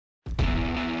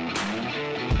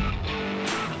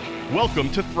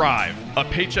Welcome to Thrive, a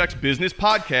Paychex business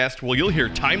podcast where you'll hear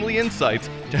timely insights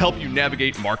to help you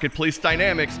navigate marketplace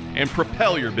dynamics and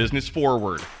propel your business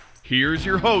forward. Here's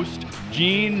your host,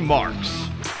 Gene Marks.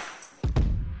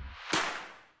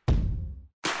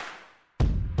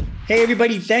 Hey,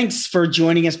 everybody. Thanks for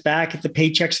joining us back at the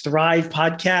Paychex Thrive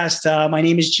podcast. My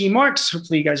name is Gene Marks.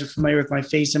 Hopefully you guys are familiar with my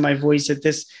face and my voice at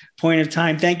this point of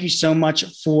time. Thank you so much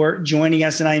for joining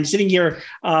us. And I am sitting here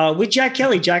with Jack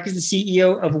Kelly. Jack is the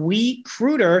CEO of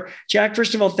WeCruiter. Jack,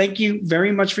 first of all, thank you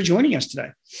very much for joining us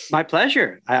today. My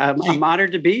pleasure. I'm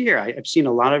honored to be here. I've seen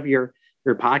a lot of your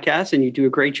podcasts and you do a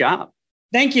great job.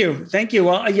 Thank you. Thank you.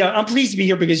 Well, yeah, I'm pleased to be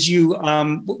here because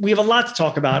we have a lot to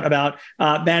talk about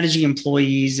managing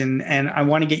employees, and I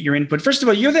want to get your input. First of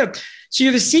all, you're the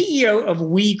CEO of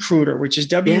WeCruiter, which is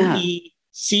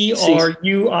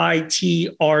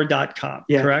WeCruiter.com.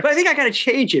 Yeah, correct? But I think I got to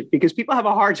change it because people have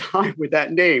a hard time with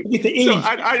that name. So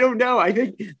I don't know. I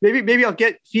think maybe I'll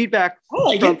get feedback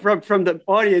from the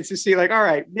audience to see, like, all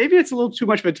right, maybe it's a little too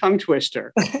much of a tongue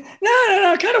twister.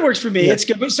 No, it kind of works for me. Yeah. It's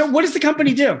good. But so what does the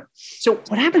company do? So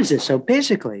what happens is,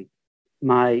 basically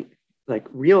my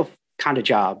real kind of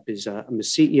job is I'm the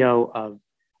CEO of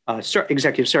a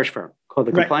executive search firm called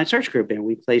the Compliance Search Group. And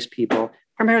we place people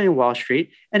primarily in Wall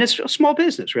Street. And it's a small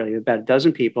business, really, about a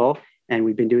dozen people. And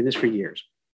we've been doing this for years.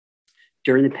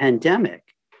 During the pandemic,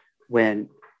 when,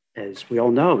 as we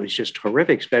all know, it was just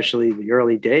horrific, especially the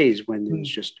early days when there was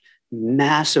just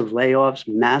massive layoffs,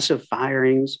 massive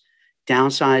firings,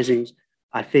 downsizings,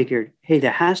 I figured, hey,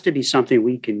 there has to be something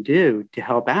we can do to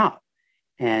help out.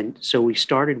 And so we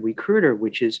started WeCruiter,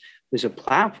 which was a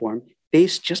platform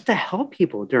based just to help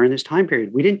people during this time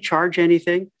period. We didn't charge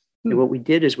anything. And what we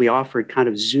did is we offered kind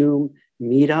of Zoom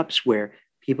meetups where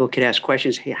people could ask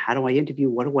questions. Hey, how do I interview?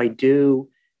 What do I do?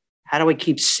 How do I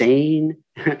keep sane?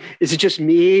 Is it just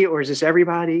me or is this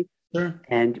everybody? Sure.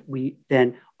 And we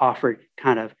then offered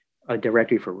kind of a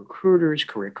directory for recruiters,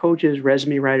 career coaches,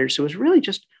 resume writers. So it was really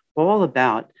just all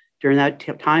about during that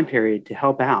time period to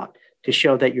help out, to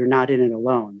show that you're not in it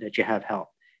alone, that you have help.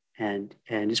 And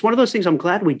it's one of those things I'm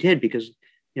glad we did because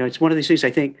it's one of these things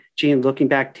I think, Gene, looking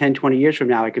back 10, 20 years from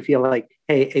now, I could feel like,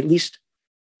 hey, at least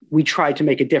we tried to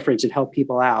make a difference and help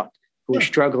people out who are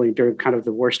struggling during kind of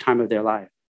the worst time of their life.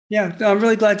 Yeah, I'm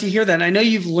really glad to hear that. And I know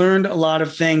you've learned a lot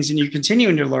of things and you're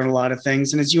continuing to learn a lot of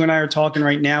things. And as you and I are talking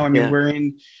right now, I mean, we're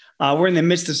in the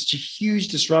midst of such a huge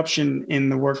disruption in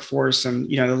the workforce and,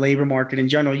 the labor market in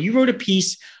general. You wrote a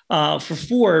piece for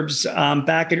Forbes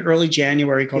back in early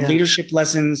January called Leadership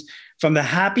Lessons from the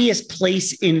Happiest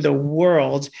Place in the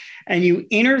World. And you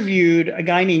interviewed a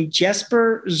guy named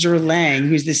Jesper Zerlang,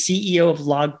 who's the CEO of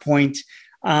LogPoint.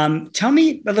 Tell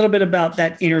me a little bit about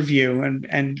that interview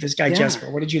and this guy,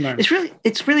 Jesper. What did you learn? It's really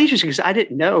interesting because I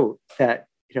didn't know that,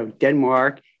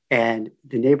 Denmark and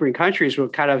the neighboring countries were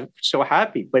kind of so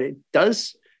happy, but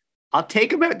I'll take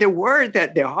them at their word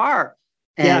that they are.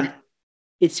 And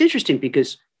it's interesting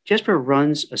because Jesper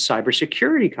runs a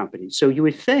cybersecurity company. So you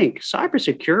would think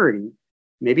cybersecurity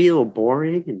may be a little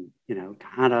boring and,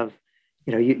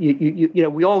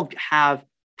 we all have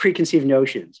preconceived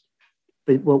notions.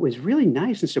 But what was really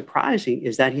nice and surprising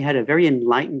is that he had a very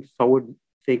enlightened,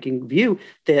 forward-thinking view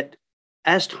that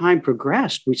as time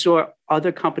progressed, we saw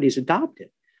other companies adopt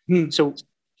it. So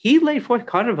he laid forth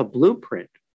kind of a blueprint,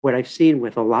 what I've seen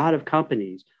with a lot of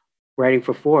companies writing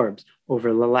for Forbes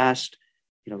over the last,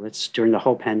 during the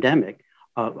whole pandemic,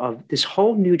 of this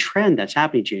whole new trend that's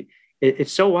happening, Gene.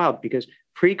 It's so wild because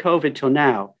pre-COVID till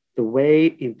now, the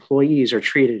way employees are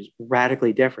treated is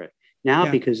radically different. Now,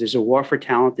 because there's a war for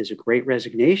talent, there's a great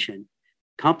resignation.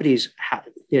 Companies,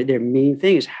 their main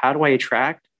thing is how do I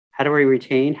attract, how do I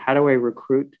retain, how do I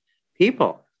recruit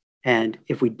people? And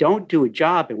if we don't do a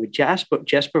job, and what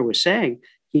Jesper was saying,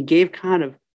 he gave kind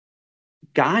of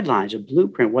guidelines, a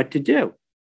blueprint, what to do.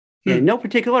 In no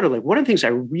particular order. Like one of the things I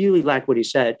really like what he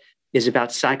said is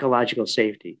about psychological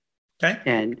safety. Okay.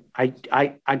 And I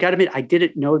got to admit, I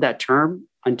didn't know that term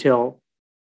until,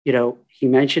 he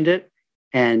mentioned it.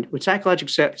 And what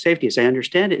psychological safety, as I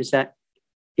understand it, is that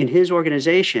in his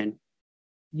organization,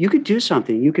 you could do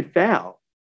something, you could fail,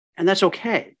 and that's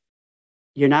okay.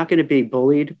 You're not going to be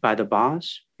bullied by the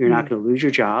boss. You're not going to lose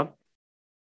your job.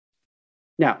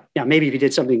 Now, maybe if you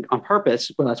did something on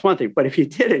purpose, well, that's one thing. But if you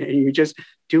did it and you're just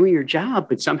doing your job,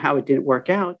 but somehow it didn't work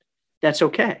out, that's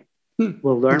okay.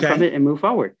 We'll learn from it and move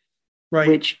forward. Right.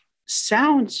 Which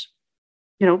sounds,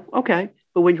 okay.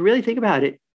 But when you really think about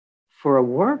it, for a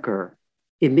worker,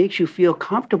 it makes you feel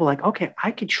comfortable. Like, okay,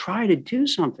 I could try to do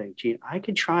something, Gene. I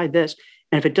could try this.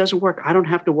 And if it doesn't work, I don't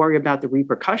have to worry about the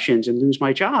repercussions and lose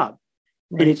my job.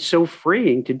 Right. And it's so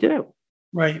freeing to do.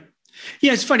 Right.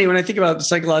 Yeah, it's funny when I think about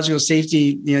psychological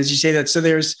safety, as you say that. So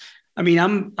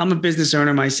I'm a business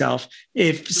owner myself.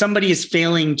 If somebody is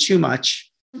failing too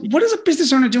much, what does a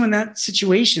business owner do in that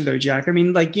situation though, Jack? I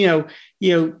mean,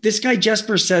 this guy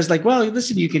Jesper says like, well,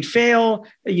 listen, you can fail,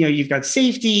 you've got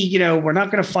safety, we're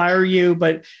not going to fire you,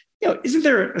 but isn't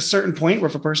there a certain point where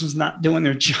if a person's not doing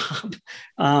their job?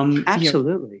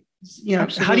 Absolutely.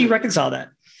 Absolutely. How do you reconcile that?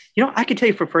 I can tell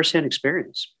you from firsthand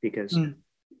experience, because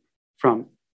from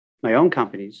my own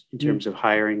companies in terms of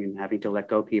hiring and having to let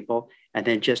go people, and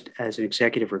then just as an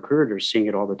executive recruiter, seeing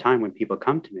it all the time when people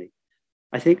come to me.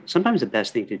 I think sometimes the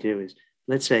best thing to do is,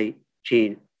 let's say,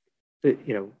 Gene,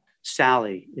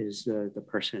 Sally is the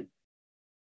person.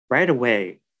 Right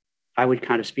away, I would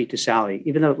kind of speak to Sally,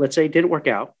 even though, let's say, it didn't work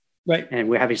out. Right. And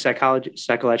we're having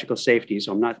psychological safety,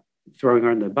 so I'm not throwing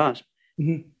her under the bus.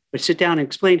 Mm-hmm. But sit down and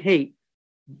explain, hey,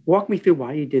 walk me through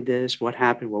why you did this, what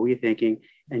happened, what were you thinking,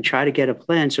 and try to get a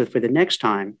plan so for the next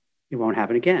time, it won't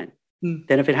happen again. Mm.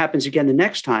 Then if it happens again the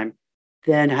next time,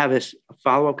 then have a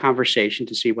follow-up conversation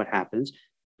to see what happens.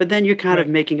 But then you're kind of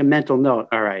making a mental note.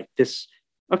 All right,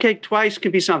 twice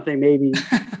could be something, maybe.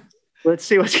 Let's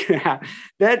see what's going to happen.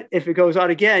 Then if it goes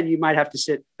on again, you might have to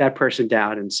sit that person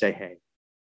down and say, hey,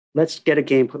 let's get a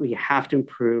game plan. We have to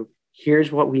improve.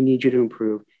 Here's what we need you to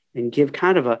improve, and give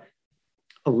kind of a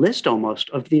list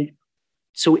almost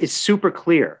so it's super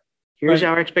clear. Here's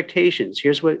our expectations.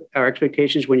 Here's what our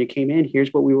expectations when you came in.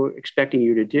 Here's what we were expecting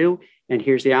you to do. And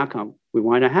here's the outcome we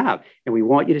want to have. And we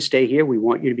want you to stay here. We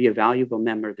want you to be a valuable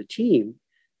member of the team.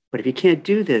 But if you can't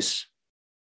do this,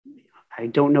 I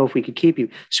don't know if we could keep you.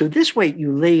 So this way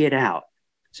you lay it out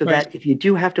so that if you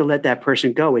do have to let that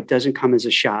person go, it doesn't come as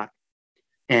a shock.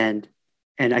 And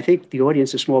I think the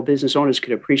audience of small business owners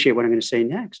could appreciate what I'm going to say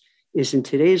next is, in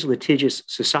today's litigious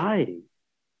society,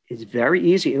 it's very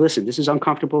easy. Listen, this is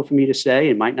uncomfortable for me to say.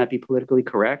 It might not be politically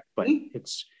correct, but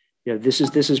it's, this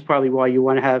is probably why you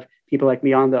want to have people like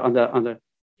me on the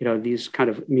these kind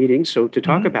of meetings. So to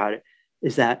talk about it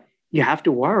is that you have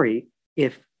to worry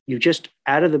if you just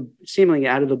seemingly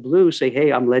out of the blue say,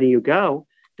 hey, I'm letting you go.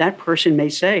 That person may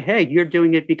say, hey, you're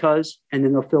doing it because, and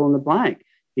then they'll fill in the blank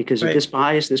because of this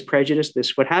bias, this prejudice,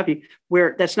 this what have you,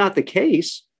 where that's not the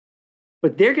case.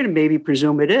 But they're going to maybe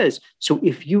presume it is. So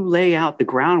if you lay out the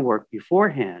groundwork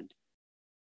beforehand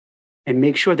and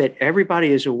make sure that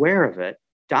everybody is aware of it,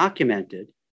 documented,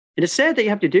 and it's sad that you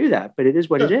have to do that, but it is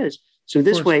what it is. So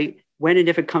this way, when and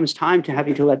if it comes time to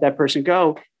having to let that person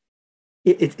go,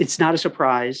 it's not a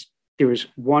surprise. There was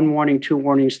 1 warning, 2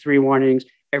 warnings, 3 warnings.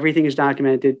 Everything is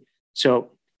documented. So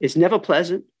it's never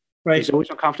pleasant. Right. It's always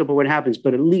uncomfortable when it happens,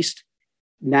 but at least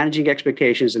managing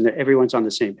expectations and that everyone's on the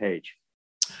same page.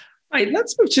 Right.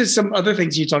 Let's move to some other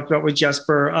things you talked about with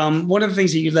Jesper. One of the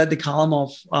things that you led the column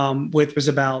off with was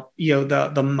about,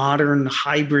 the modern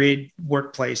hybrid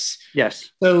workplace. Yes.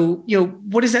 So,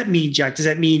 what does that mean, Jack? Does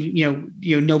that mean,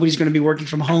 nobody's going to be working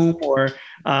from home, or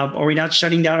are we not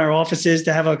shutting down our offices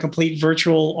to have a complete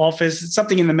virtual office? It's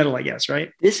something in the middle, I guess,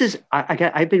 right? This is,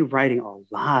 I've been writing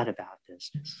a lot about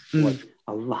this,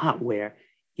 a lot where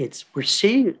we're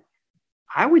seeing,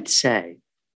 I would say,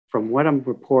 from what I'm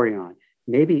reporting on,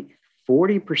 maybe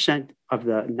 40% of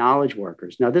the knowledge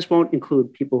workers. Now, this won't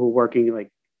include people who are working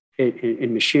like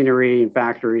in machinery and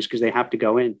factories because they have to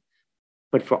go in.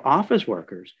 But for office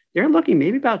workers, they're looking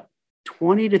maybe about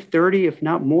 20 to 30, if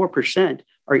not more percent,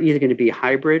 are either going to be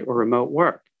hybrid or remote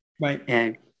work. Right.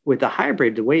 And with the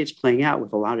hybrid, the way it's playing out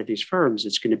with a lot of these firms,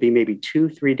 it's going to be maybe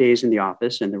 2-3 days in the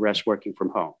office and the rest working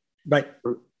from home. Right.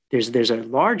 There's a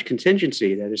large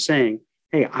contingency that is saying,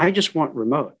 hey, I just want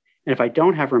remote. And if I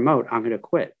don't have remote, I'm going to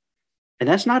quit. And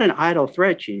that's not an idle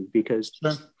threat, Gene, because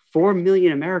 4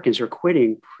 million Americans are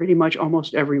quitting pretty much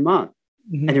almost every month.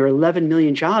 Mm-hmm. And there are 11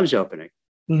 million jobs opening.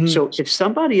 Mm-hmm. So if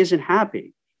somebody isn't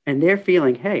happy and they're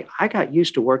feeling, hey, I got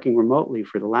used to working remotely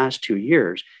for the last 2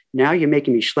 years. Now you're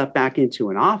making me schlep back into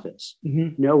an office.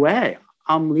 Mm-hmm. No way.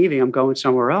 I'm leaving. I'm going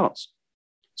somewhere else.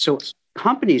 So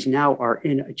companies now are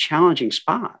in a challenging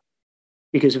spot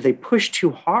because if they push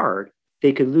too hard,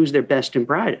 they could lose their best and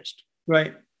brightest.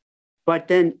 Right. But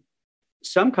then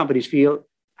some companies feel,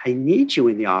 I need you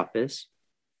in the office.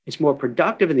 It's more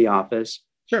productive in the office.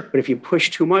 Sure. But if you push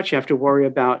too much, you have to worry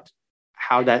about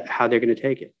how they're going to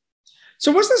take it.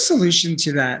 So what's the solution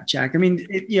to that, Jack? I mean,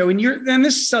 and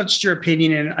this is such your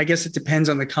opinion, and I guess it depends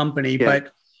on the company,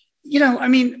 but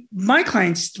my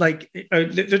clients,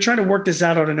 they're trying to work this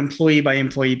out on an employee by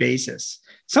employee basis.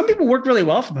 Some people work really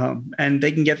well from home and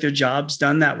they can get their jobs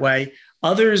done that way.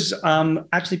 Others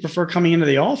actually prefer coming into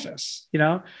the office.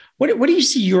 What do you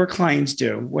see your clients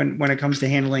do when it comes to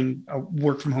handling a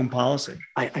work from home policy?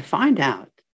 I find out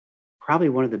probably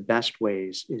one of the best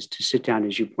ways is to sit down,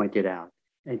 as you pointed out,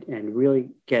 and really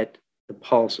get the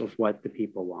pulse of what the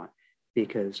people want.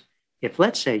 Because if,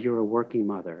 let's say, you're a working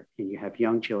mother and you have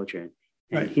young children,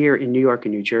 and here in New York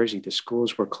and New Jersey, the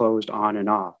schools were closed on and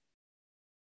off,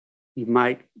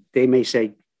 they may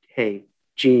say, hey,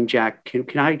 Gene, Jack,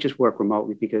 can I just work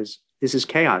remotely? Because this is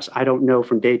chaos. I don't know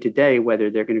from day to day whether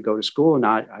they're going to go to school or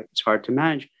not. It's hard to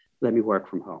manage. Let me work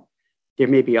from home. There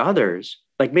may be others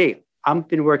like me. I've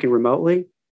been working remotely.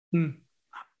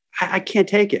 I can't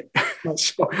take it.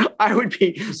 So I would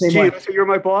be, Gene, so you're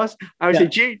my boss. I would say,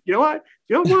 Gene, you know what?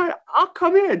 You know what? I'll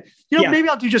come in. Maybe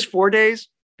I'll do just 4 days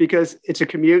because it's a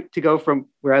commute to go from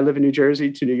where I live in New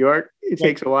Jersey to New York. It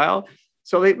takes a while.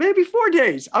 So maybe 4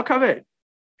 days, I'll come in.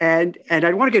 And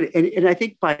I want to get it. And I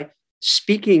think by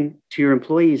speaking to your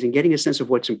employees and getting a sense of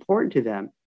what's important to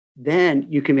them, then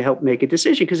you can help make a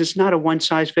decision because it's not a one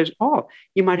size fits all.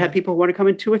 You might have people who want to come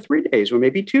in 2 or 3 days or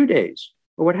maybe 2 days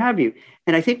or what have you.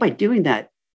 And I think by doing that,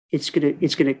 it's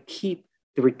gonna keep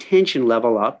the retention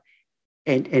level up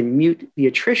and mute the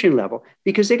attrition level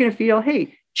because they're going to feel,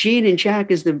 hey, Gene and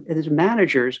Jack as the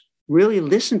managers really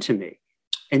listened to me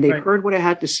and they heard what I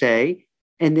had to say.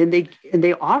 And then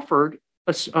they offered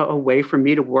a way for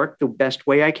me to work the best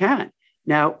way I can.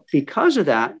 Now, because of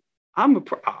that,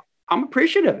 I'm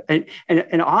appreciative, and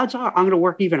odds are I'm going to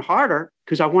work even harder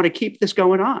because I want to keep this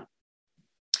going on.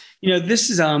 This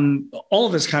is all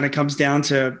of this kind of comes down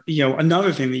to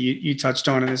another thing that you touched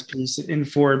on in this piece in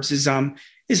Forbes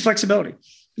is flexibility.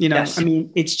 Yes. I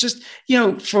mean, it's just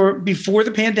for before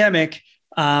the pandemic,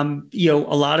 a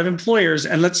lot of employers,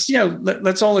 and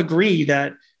let's all agree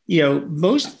that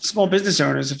most small business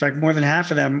owners, in fact, more than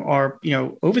half of them are,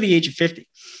 over the age of 50,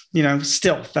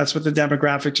 still, that's what the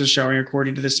demographics are showing,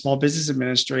 according to the Small Business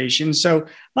Administration. So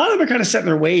a lot of them are kind of set in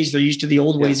their ways. They're used to the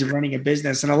old ways of running a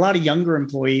business. And a lot of younger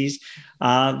employees,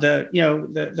 the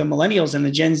millennials and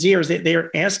the Gen Zers, they are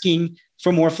asking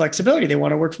for more flexibility. They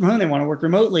want to work from home. They want to work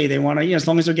remotely. They want to, as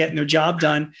long as they're getting their job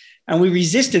done. And we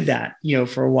resisted that,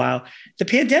 for a while. The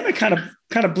pandemic kind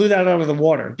of blew that out of the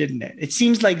water, didn't it? It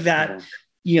seems like that,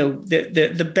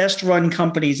 the best run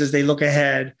companies as they look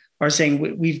ahead are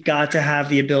saying we've got to have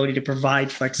the ability to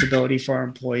provide flexibility for our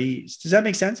employees. Does that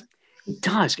make sense? It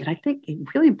does. And I think it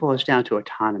really boils down to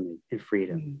autonomy and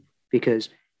freedom. Because,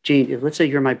 Gene, let's say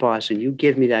you're my boss and you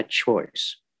give me that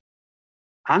choice,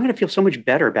 I'm going to feel so much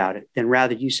better about it than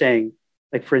rather you saying,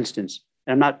 like, for instance,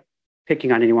 and I'm not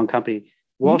picking on any one company,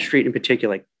 Wall Street in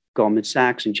particular, like Goldman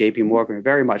Sachs and JP Morgan are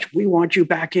very much, we want you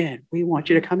back in. We want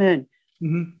you to come in.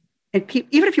 And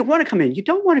even if you want to come in, you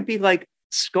don't want to be like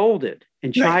scolded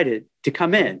and chided to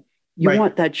come in. You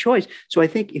want that choice. So I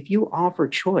think if you offer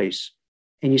choice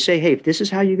and you say, hey, if this is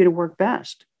how you're going to work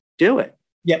best, do it.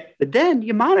 Yep. But then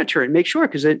you monitor it and make sure,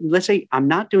 because let's say I'm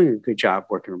not doing a good job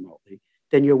working remotely,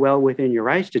 then you're well within your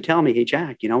rights to tell me, hey,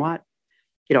 Jack, you know what?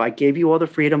 I gave you all the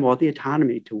freedom, all the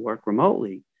autonomy to work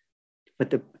remotely, but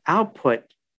the output,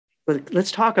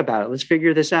 let's talk about it. Let's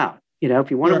figure this out.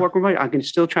 If you want to work remote, I can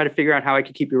still try to figure out how I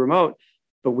can keep you remote,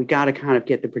 but we got to kind of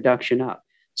get the production up.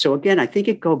 So again, I think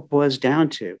it boils down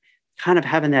to kind of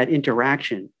having that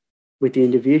interaction with the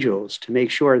individuals to make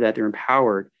sure that they're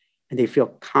empowered and they feel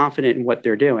confident in what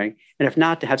they're doing. And if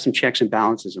not, to have some checks and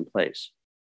balances in place.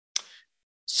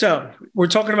 So we're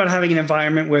talking about having an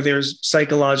environment where there's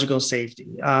psychological safety.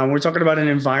 We're talking about an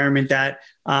environment that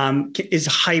is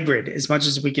hybrid as much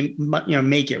as we can,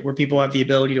 make it, where people have the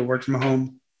ability to work from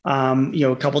home,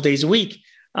 a couple of days a week.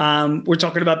 We're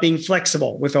talking about being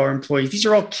flexible with our employees. These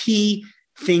are all key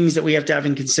things that we have to have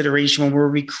in consideration when we're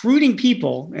recruiting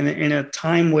people in a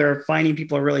time where finding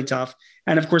people are really tough.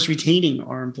 And of course, retaining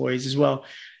our employees as well.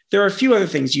 There are a few other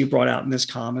things you brought out in this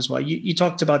column as well. You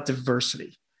talked about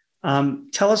diversity.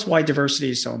 Tell us why diversity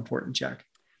is so important, Jack.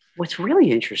 What's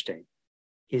really interesting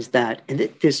is that, and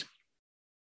there's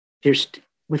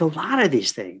with a lot of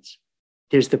these things,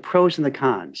 there's the pros and the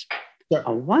cons. Sure.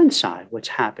 On one side, what's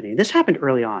happening, this happened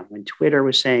early on when Twitter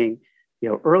was saying,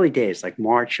 early days, like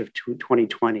March of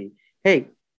 2020, hey,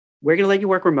 we're going to let you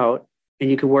work remote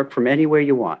and you can work from anywhere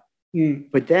you want.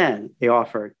 But then they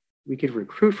offered, we could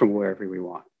recruit from wherever we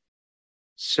want.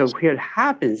 So what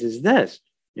happens is this: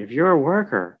 if you're a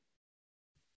worker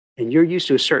and you're used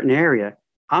to a certain area,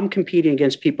 I'm competing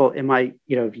against people in my,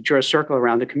 if you draw a circle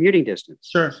around the commuting distance.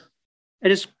 Sure.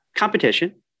 And it's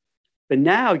competition, but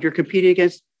now you're competing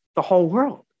against the whole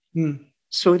world.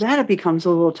 So that it becomes a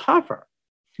little tougher.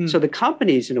 So the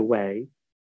companies, in a way,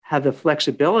 have the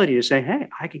flexibility to say, hey,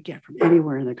 I could get from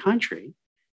anywhere in the country.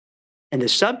 And the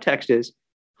subtext is,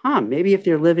 maybe if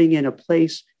they're living in a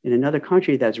place in another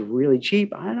country that's really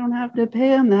cheap, I don't have to pay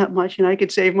them that much and I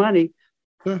could save money.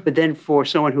 Sure. But then for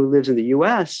someone who lives in the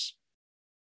US,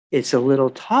 it's a little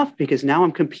tough because now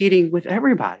I'm competing with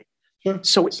everybody. Sure.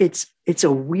 So it's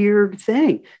a weird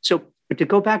thing. So, but to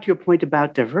go back to your point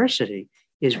about diversity,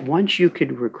 is once you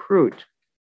could recruit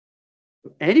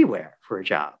anywhere for a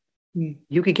job,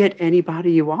 you could get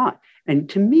anybody you want. And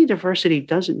to me, diversity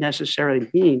doesn't necessarily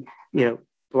mean,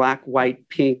 black, white,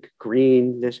 pink,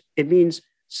 green. It means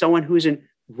someone who's in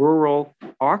rural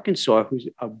Arkansas, who's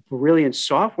a brilliant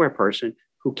software person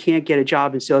who can't get a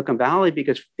job in Silicon Valley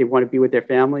because they want to be with their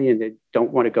family and they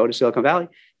don't want to go to Silicon Valley.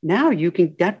 Now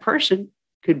that person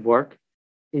could work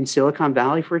in Silicon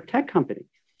Valley for a tech company.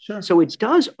 Sure. So it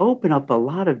does open up a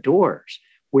lot of doors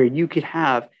where you could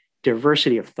have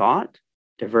diversity of thought,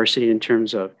 diversity in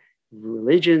terms of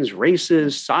religions,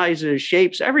 races, sizes,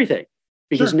 shapes, everything.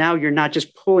 Because now you're not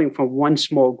just pulling from one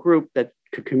small group that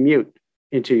could commute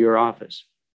into your office.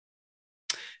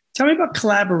 Tell me about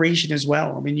collaboration as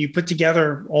well. I mean, you put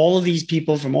together all of these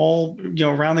people from all,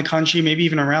 around the country, maybe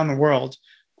even around the world.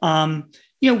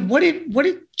 What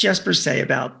did Jesper say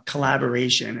about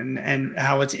collaboration and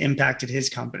how it's impacted his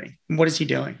company? And what is he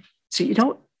doing?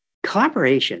 So,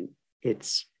 collaboration,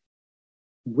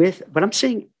 but I'm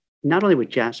saying not only with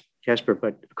Jesper,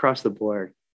 but across the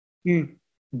board,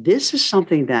 this is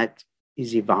something that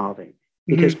is evolving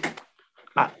because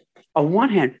on one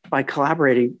hand, by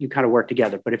collaborating, you kind of work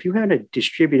together. But if you have a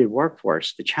distributed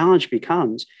workforce, the challenge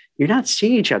becomes you're not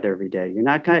seeing each other every day. You're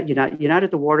not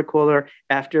at the water cooler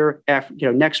after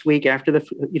next week after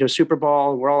the Super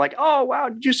Bowl, and we're all like, oh wow,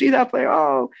 did you see that play?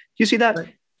 Oh, did you see that?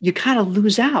 Right. You kind of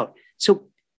lose out. So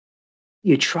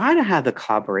you try to have the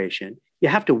collaboration. You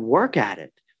have to work at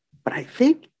it. But I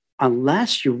think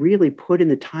unless you really put in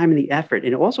the time and the effort,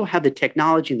 and also have the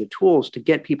technology and the tools to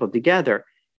get people together,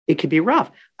 it can be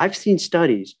rough. I've seen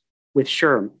studies with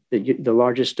SHRM, the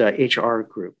largest HR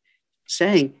group,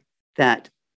 saying that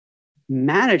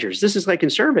managers, this is like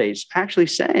in surveys, actually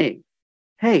saying,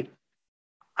 hey,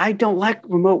 I don't like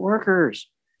remote workers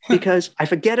because I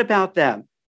forget about them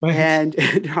and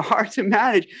they're hard to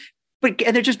manage.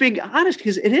 And they're just being honest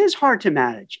because it is hard to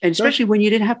manage, and especially when you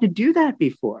didn't have to do that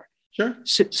before. Sure.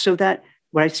 So that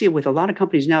what I see with a lot of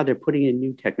companies now, they're putting in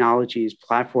new technologies,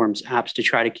 platforms, apps to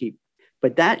try to keep.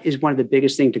 But that is one of the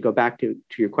biggest things, to go back to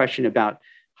your question about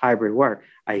hybrid work.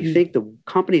 I think the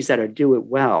companies that do it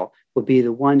well will be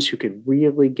the ones who can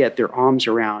really get their arms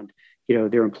around,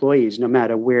 their employees, no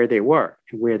matter where they work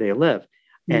and where they live.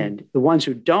 And the ones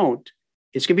who don't,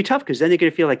 it's going to be tough because then they're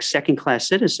going to feel like second-class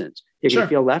citizens. They're going to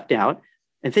feel left out.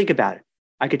 And think about it.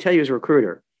 I could tell you as a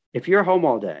recruiter, if you're home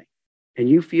all day and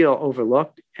you feel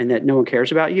overlooked and that no one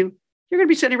cares about you, you're going to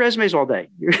be sending resumes all day.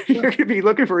 You're going to be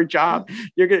looking for a job.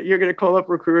 You're going to call up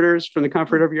recruiters from the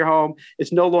comfort of your home.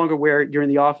 It's no longer where you're in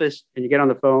the office and you get on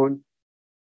the phone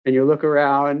and you look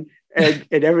around and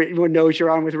everyone knows you're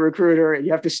on with a recruiter and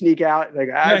you have to sneak out like,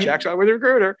 Jack's on with a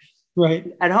recruiter. Right.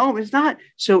 At home, it's not.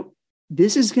 So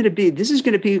this is going to be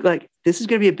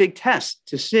a big test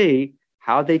to see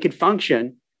how they could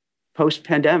function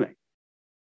post-pandemic.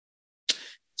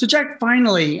 So Jack,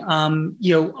 finally, a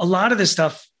lot of this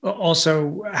stuff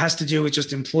also has to do with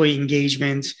just employee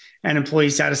engagement and employee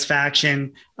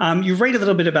satisfaction. You write a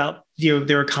little bit about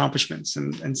their accomplishments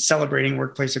and celebrating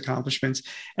workplace accomplishments.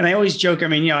 And I always joke,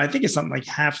 I think it's something like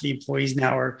half the employees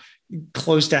now are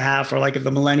close to half, or like of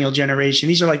the millennial generation.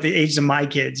 These are like the ages of my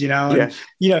kids, And,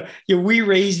 we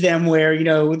raised them where,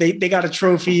 they got a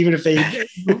trophy, even if they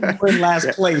were in last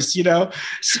place,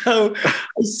 So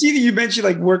I see that you mentioned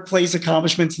like workplace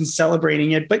accomplishments and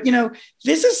celebrating it, but,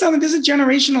 this is a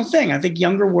generational thing. I think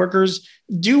younger workers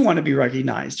do want to be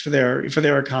recognized for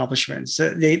their accomplishments.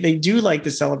 They do like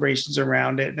the celebrations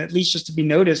around it, and at least just to be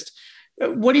noticed.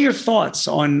 What are your thoughts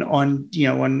on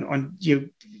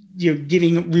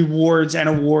giving rewards and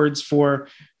awards for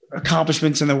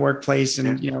accomplishments in the workplace,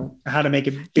 and how to make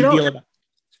a big deal about it?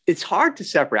 It's hard to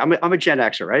separate. I'm a Gen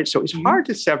Xer, right? So it's hard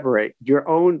to separate your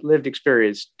own lived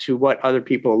experience to what other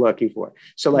people are looking for.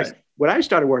 So when I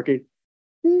started working,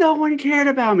 no one cared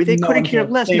about me. They couldn't care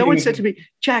less. No one said to me,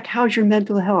 Jack, how's your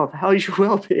mental health? How's your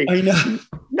well-being? I know.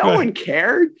 No one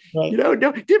cared. Right. No,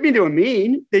 didn't mean they were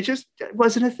mean. It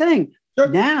wasn't a thing. Sure.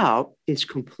 Now it's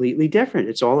completely different.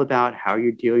 It's all about how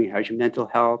you're doing, how's your mental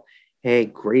health. Hey,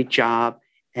 great job.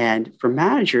 And for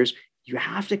managers, you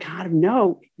have to kind of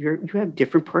know you have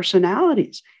different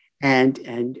personalities. And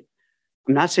I'm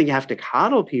not saying you have to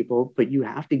coddle people, but you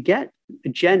have to get a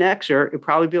Gen Xer. It'd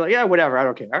probably be like, yeah, whatever, I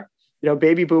don't care.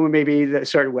 Baby boomer maybe a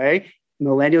certain way.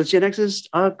 Millennials, Gen X is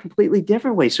a completely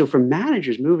different way. So for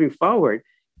managers moving forward,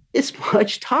 it's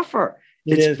much tougher.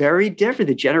 It's very different.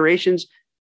 The generations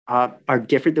are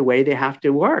different the way they have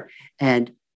to work.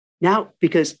 And Now,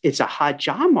 because it's a hot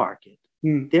job market,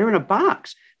 they're in a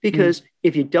box. Because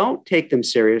if you don't take them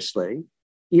seriously,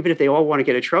 even if they all want to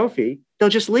get a trophy, they'll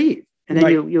just leave. And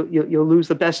then you'll lose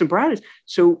the best and brightest.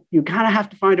 So you kind of have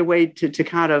to find a way to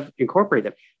kind of incorporate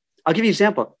them. I'll give you an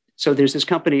example. So there's this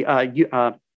company,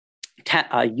 Human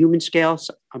Scale.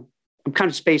 I'm kind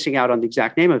of spacing out on the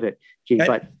exact name of it, Gene,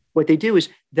 but what they do is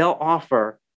they'll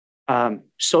offer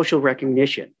social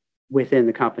recognition within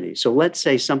the company. So let's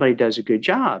say somebody does a good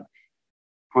job.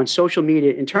 On social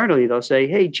media internally, they'll say,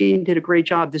 hey, Gene did a great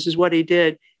job. This is what he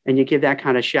did. And you give that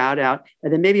kind of shout out,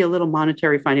 and then maybe a little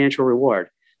monetary financial reward.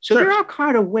 So there are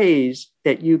kind of ways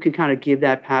that you can kind of give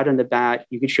that pat on the back.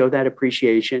 You can show that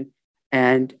appreciation,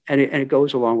 and it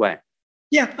goes a long way.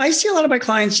 Yeah, I see a lot of my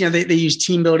clients, they use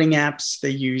team building apps.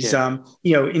 They use,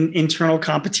 internal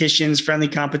competitions, friendly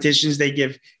competitions. They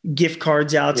give gift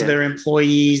cards out to their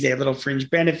employees. They have little fringe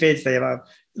benefits. They have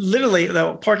literally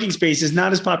the parking space is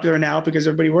not as popular now because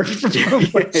everybody working from home.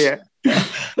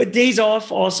 But days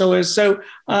off also is. So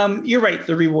you're right.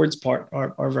 The rewards part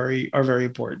are very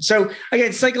important. So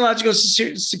again, psychological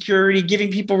security,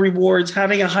 giving people rewards,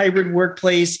 having a hybrid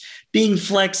workplace, being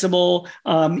flexible,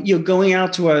 going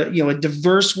out to a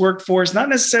diverse workforce, not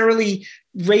necessarily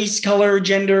race, color,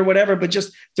 gender, whatever, but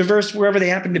just diverse wherever they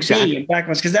happen to be in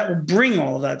backgrounds, because that will bring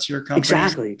all of that to your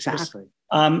company. Exactly.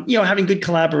 Having good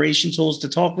collaboration tools to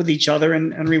talk with each other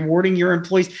and rewarding your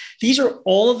employees. These are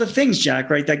all of the things, Jack,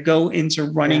 right, that go into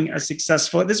running a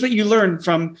successful. This is what you learned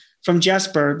from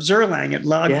Jesper Zerlang at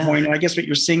LogPoint. And I guess what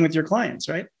you're seeing with your clients,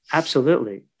 right?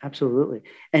 Absolutely.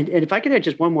 And if I could add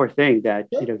just one more thing that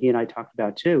he and I talked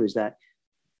about too, is that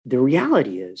the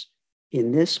reality is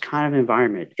in this kind of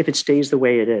environment, if it stays the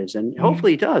way it is, and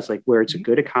hopefully it does, like where it's a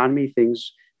good economy,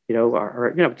 things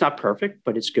are it's not perfect,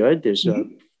 but it's good. There's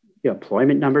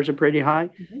employment numbers are pretty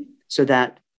high, so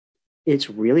that it's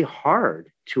really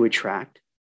hard to attract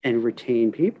and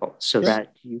retain people. So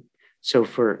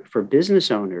for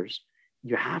business owners,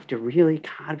 you have to really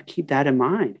kind of keep that in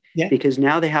mind, because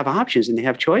now they have options and they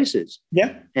have choices.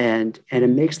 And it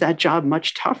makes that job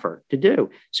much tougher to do.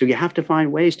 So you have to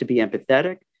find ways to be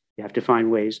empathetic. You have to find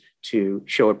ways to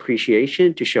show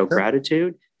appreciation, to show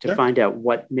gratitude, to find out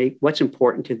what's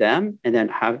important to them, and then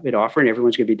have it offer, and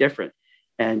everyone's going to be different.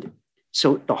 And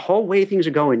so the whole way things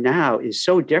are going now is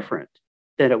so different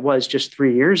than it was just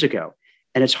 3 years ago.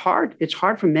 And it's hard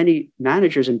for many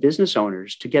managers and business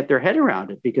owners to get their head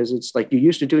around it, because it's like you're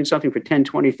used to doing something for 10,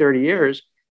 20, 30 years,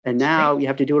 and now you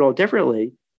have to do it all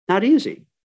differently. Not easy.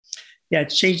 Yeah,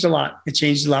 it's changed a lot.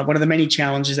 One of the many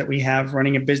challenges that we have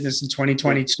running a business in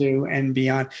 2022 and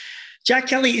beyond. Jack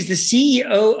Kelly is the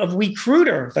CEO of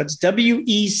WeCruiter. That's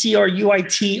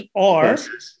WeCruitr. Yes.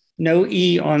 No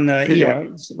E on the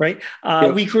ER, right?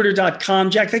 WeCruiter.com.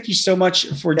 Jack, thank you so much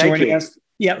for joining us.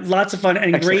 Yeah, lots of fun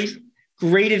and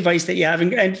great advice that you have.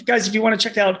 And guys, if you want to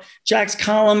check out Jack's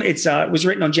column, it was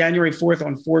written on January 4th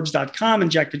on Forbes.com,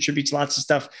 and Jack contributes lots of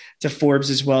stuff to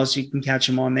Forbes as well. So you can catch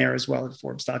him on there as well at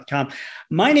Forbes.com.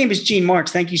 My name is Gene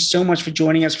Marks. Thank you so much for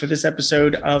joining us for this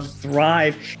episode of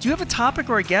Thrive. Do you have a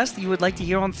topic or a guest that you would like to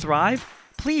hear on Thrive?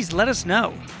 Please let us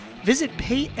know. Visit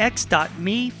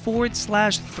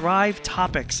payx.me/Thrive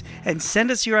Topics and send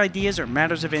us your ideas or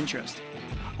matters of interest.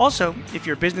 Also, if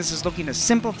your business is looking to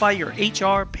simplify your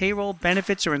HR, payroll,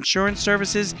 benefits, or insurance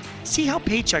services, see how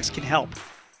Paychex can help.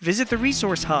 Visit the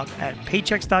resource hub at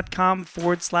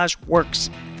paychex.com/works.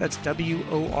 That's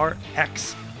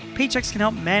WORX. Paychex can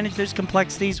help manage those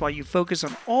complexities while you focus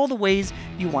on all the ways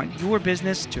you want your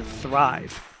business to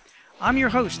thrive. I'm your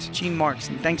host, Gene Marks,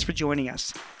 and thanks for joining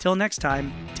us. Till next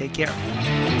time, take care.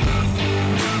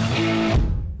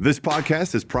 This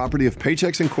podcast is property of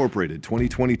Paychex Incorporated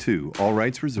 2022. All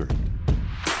rights reserved.